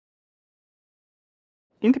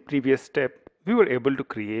In the previous step, we were able to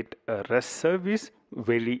create a REST service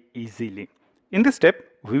very easily. In this step,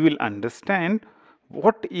 we will understand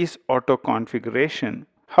what is auto configuration.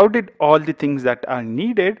 How did all the things that are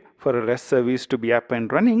needed for a REST service to be up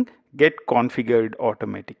and running get configured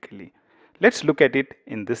automatically? Let's look at it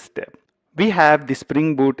in this step. We have the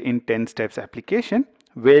Spring Boot in 10 steps application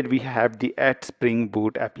where we have the @Spring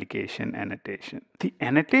Boot application annotation. The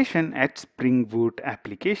annotation @Spring Boot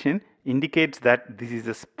application indicates that this is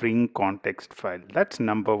a Spring context file. That's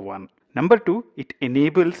number one. Number two, it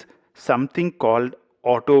enables something called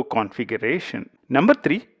auto configuration. Number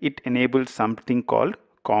three, it enables something called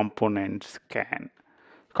component scan.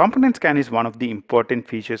 Component scan is one of the important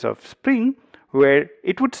features of Spring where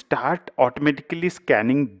it would start automatically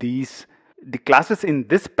scanning the classes in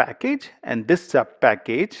this package and this sub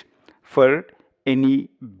package for any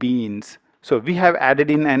beans. So we have added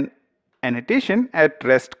in an annotation at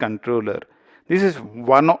REST controller. This is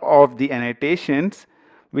one of the annotations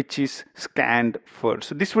which is scanned first.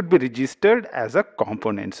 So this would be registered as a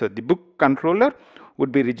component. So the book controller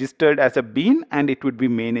would be registered as a bean and it would be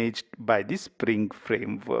managed by the Spring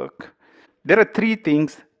framework. There are three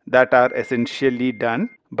things that are essentially done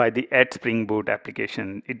by the @Spring Boot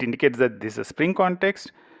application. It indicates that this is a Spring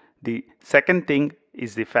context. The second thing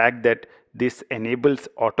is the fact that this enables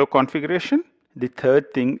auto configuration. The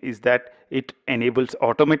third thing is that it enables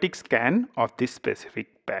automatic scan of this specific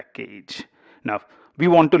package. Now, we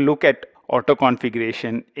want to look at auto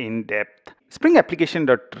configuration in depth. Spring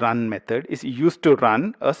application.run method is used to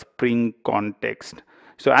run a Spring context.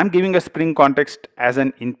 So I'm giving a Spring context as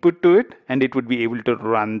an input to it and it would be able to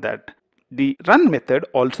run that. The run method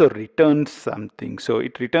also returns something. So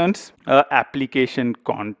it returns a application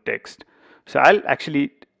context. So I'll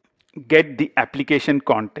actually get the application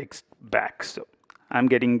context back. So I'm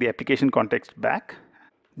getting the application context back.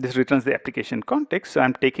 This returns the application context. So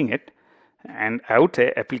I'm taking it and I would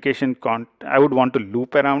say I would want to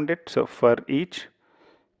loop around it. So for each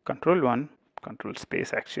control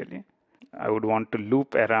space actually, I would want to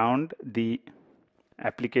loop around the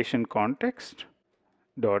application context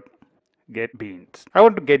dot get beans. I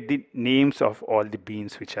want to get the names of all the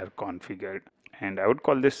beans which are configured and I would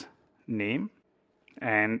call this name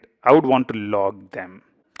and I would want to log them.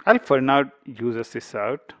 I'll for now use a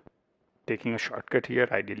sysout, taking a shortcut here.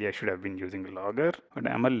 Ideally I should have been using logger, but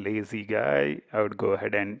I'm a lazy guy. I would go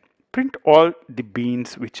ahead and print all the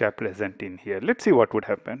beans which are present in here. Let's see what would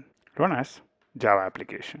happen. Run as Java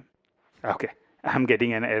application. Okay, I'm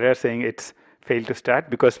getting an error saying it's failed to start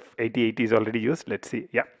because 8080 is already used. Let's see.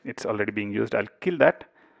 Yeah, it's already being used. I'll kill that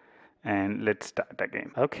and let's start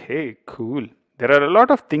again. Okay, cool. There are a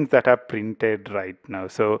lot of things that are printed right now.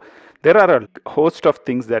 So there are a host of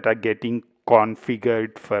things that are getting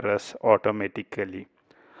configured for us automatically.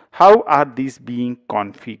 How are these being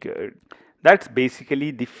configured? That's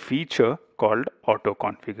basically the feature called auto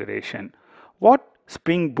configuration. What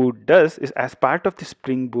Spring Boot does is, as part of the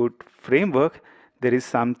Spring Boot framework, there is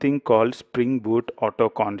something called Spring Boot auto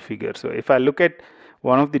configure. So if I look at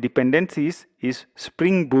one of the dependencies is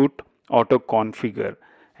Spring Boot auto configure,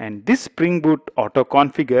 and this Spring Boot auto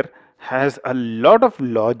configure has a lot of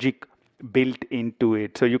logic built into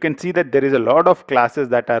it. So you can see that there is a lot of classes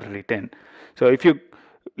that are written. So if you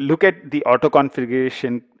look at the auto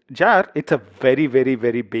configuration jar, it's a very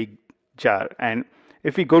big jar, and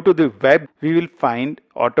if we go to the web, we will find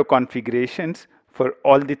auto configurations for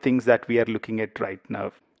all the things that we are looking at right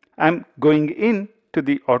now. I'm going in to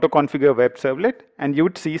the auto configure web servlet and you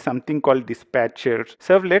would see something called dispatcher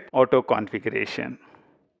servlet auto configuration.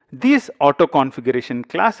 These auto configuration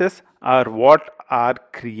classes are what are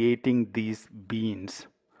creating these beans.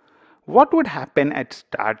 What would happen at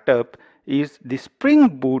startup is the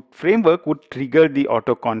Spring Boot framework would trigger the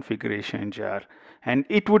auto configuration jar and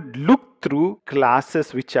it would look through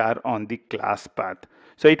classes which are on the class path.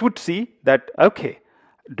 So it would see that, okay,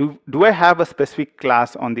 do I have a specific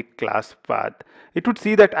class on the class path? It would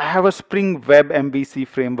see that I have a Spring Web MVC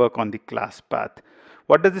framework on the class path.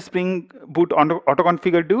 What does the Spring Boot auto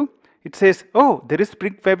configure do? It says, oh, there is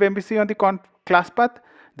Spring Web MVC on the class path.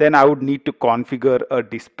 Then I would need to configure a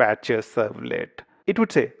dispatcher servlet. It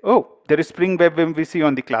would say, oh, there is Spring Web MVC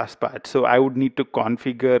on the class path, so I would need to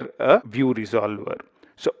configure a view resolver.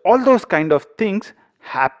 So all those kind of things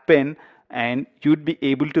happen and you'd be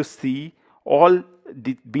able to see all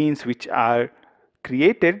the beans which are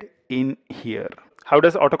created in here. How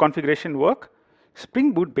does auto configuration work?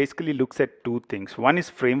 Spring Boot basically looks at two things. One is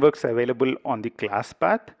frameworks available on the class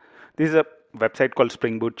path. This is a website called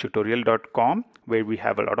springboottutorial.com where we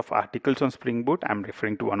have a lot of articles on Spring Boot. I'm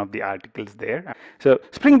referring to one of the articles there. So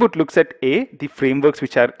Spring Boot looks at the frameworks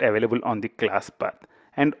which are available on the class path,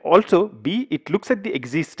 And also B, it looks at the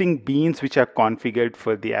existing beans which are configured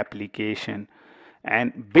for the application.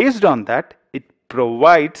 And based on that, it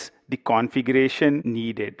provides the configuration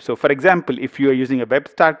needed. So for example, if you are using a web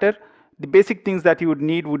starter, the basic things that you would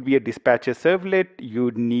need would be a dispatcher servlet, you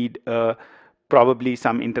would need probably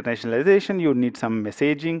some internationalization, you would need some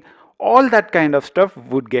messaging. All that kind of stuff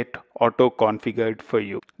would get auto configured for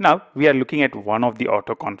you. Now we are looking at one of the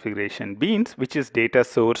auto configuration beans, which is data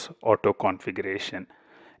source auto configuration.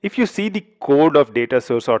 If you see the code of data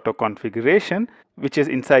source auto configuration, which is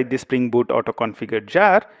inside the Spring Boot auto configured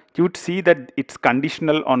jar, you would see that it's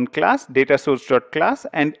conditional on class data source.class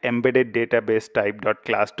and embedded database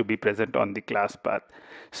type.class to be present on the class path.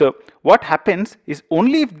 So what happens is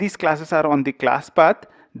only if these classes are on the class path,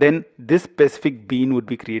 then this specific bean would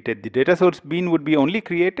be created. The data source bean would be only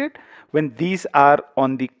created when these are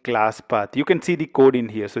on the class path. You can see the code in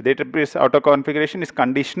here. So database auto configuration is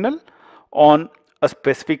conditional on a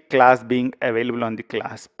specific class being available on the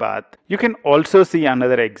class path. You can also see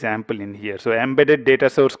another example in here. So embedded data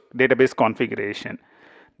source database configuration.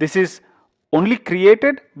 This is only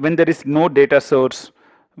created when there is no data source,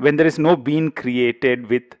 when there is no bean created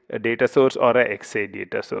with a data source or a XA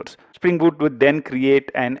data source. Spring Boot would then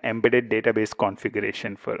create an embedded database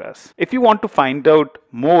configuration for us. If you want to find out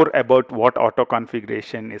more about what auto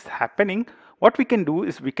configuration is happening, what we can do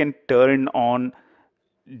is we can turn on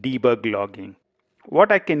debug logging.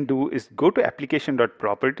 What I can do is go to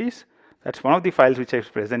application.properties. That's one of the files which is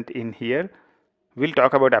present in here. We'll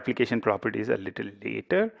talk about application properties a little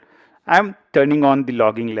later. I'm turning on the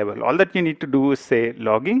logging level. All that you need to do is say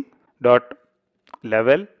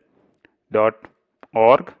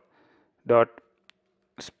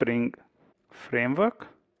logging.level.org.spring framework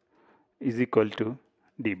is equal to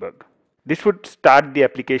debug. This would start the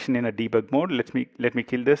application in a debug mode. Let me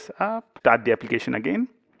kill this up. Start the application again.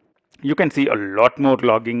 You can see a lot more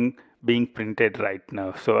logging being printed right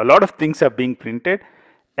now. So a lot of things are being printed,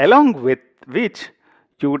 along with which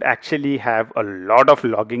you would actually have a lot of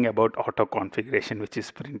logging about auto configuration, which is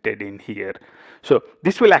printed in here. So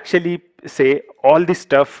this will actually say all the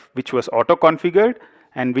stuff which was auto configured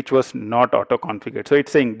and which was not auto configured. So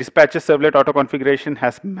it's saying dispatcher servlet auto configuration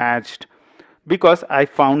has matched because I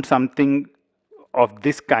found something of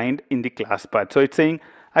this kind in the class path. So it's saying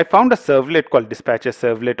I found a servlet called dispatcher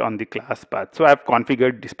servlet on the class path. So I've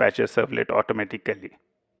configured dispatcher servlet automatically.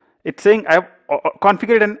 It's saying I've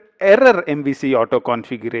configured an error MVC auto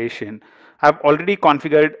configuration. I've already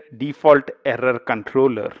configured default error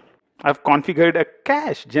controller. I've configured a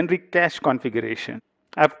cache, generic cache configuration.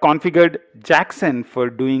 I've configured Jackson for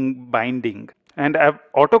doing binding. And I've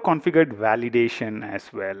auto configured validation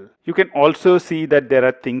as well. You can also see that there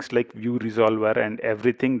are things like view resolver and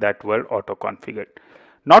everything that were auto configured.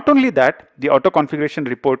 Not only that, the auto configuration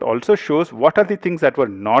report also shows what are the things that were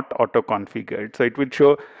not auto configured. So it will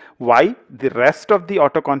show why the rest of the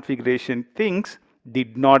auto configuration things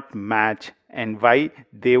did not match and why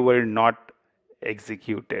they were not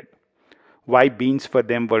executed, why beans for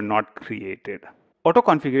them were not created. Auto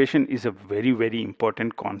configuration is a very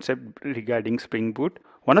important concept regarding Spring Boot.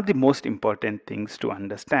 One of the most important things to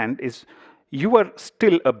understand is you are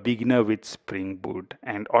still a beginner with Spring Boot,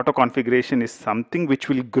 and auto configuration is something which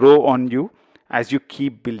will grow on you as you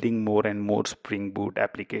keep building more and more Spring Boot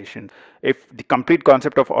applications. If the complete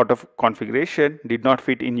concept of auto configuration did not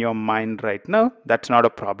fit in your mind right now, that's not a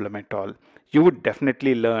problem at all. You would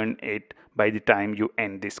definitely learn it by the time you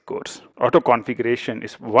end this course. Auto configuration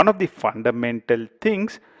is one of the fundamental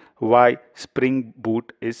things why Spring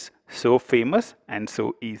Boot is so famous and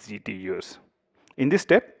so easy to use. In this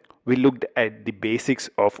step, we looked at the basics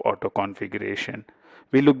of auto configuration.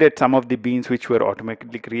 We looked at some of the beans which were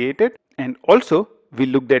automatically created, and also we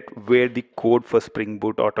looked at where the code for Spring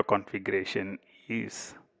Boot auto configuration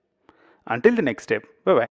is. Until the next step,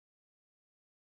 bye bye.